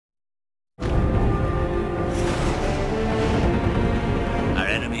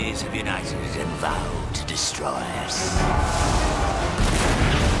and vow to destroy us.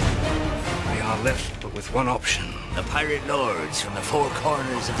 We are left but with one option. The pirate lords from the four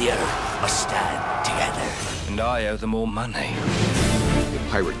corners of the earth must stand together. And I owe them all money. The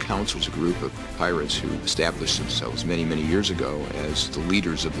Pirate Council is a group of pirates who established themselves many, many years ago as the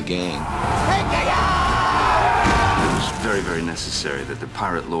leaders of the gang. It was very, very necessary that the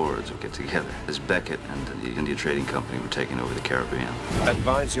pirate lords would get together, as Beckett and the India Trading Company were taking over the Caribbean.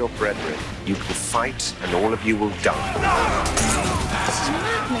 Advise your brethren. You will fight, and all of you will die. This is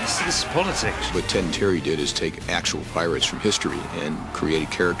madness. This is politics. What Ted and Terry did is take actual pirates from history and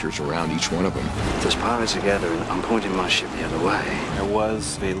created characters around each one of them. There's pirates together, and I'm pointing my ship the other way. There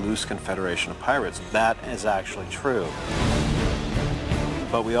was a loose confederation of pirates. That is actually true.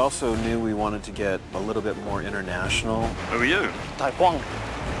 But we also knew we wanted to get a little bit more international. Who are you? Tai Huang.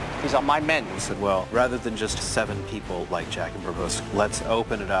 These are my men. We said, well, rather than just 7 people like Jack and Burgos, let's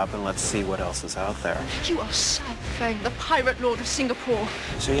open it up and let's see what else is out there. You are Sai Feng, the Pirate Lord of Singapore.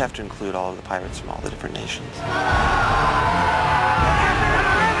 So you have to include all of the pirates from all the different nations.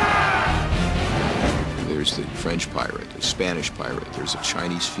 There's the French pirate, the Spanish pirate, there's a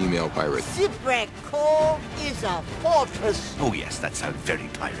Chinese female pirate. Supercool is a fortress. Oh yes, that sounds very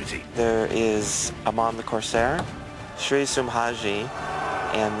piratey. There is Amon the Corsair, Sri Sumhaji,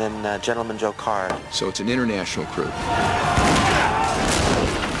 and then Gentleman Joe Card. So it's an international crew.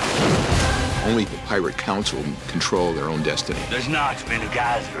 Only the Pirate Council can control their own destiny. There's not been a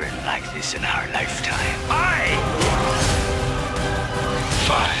gathering like this in our lifetime. Aye!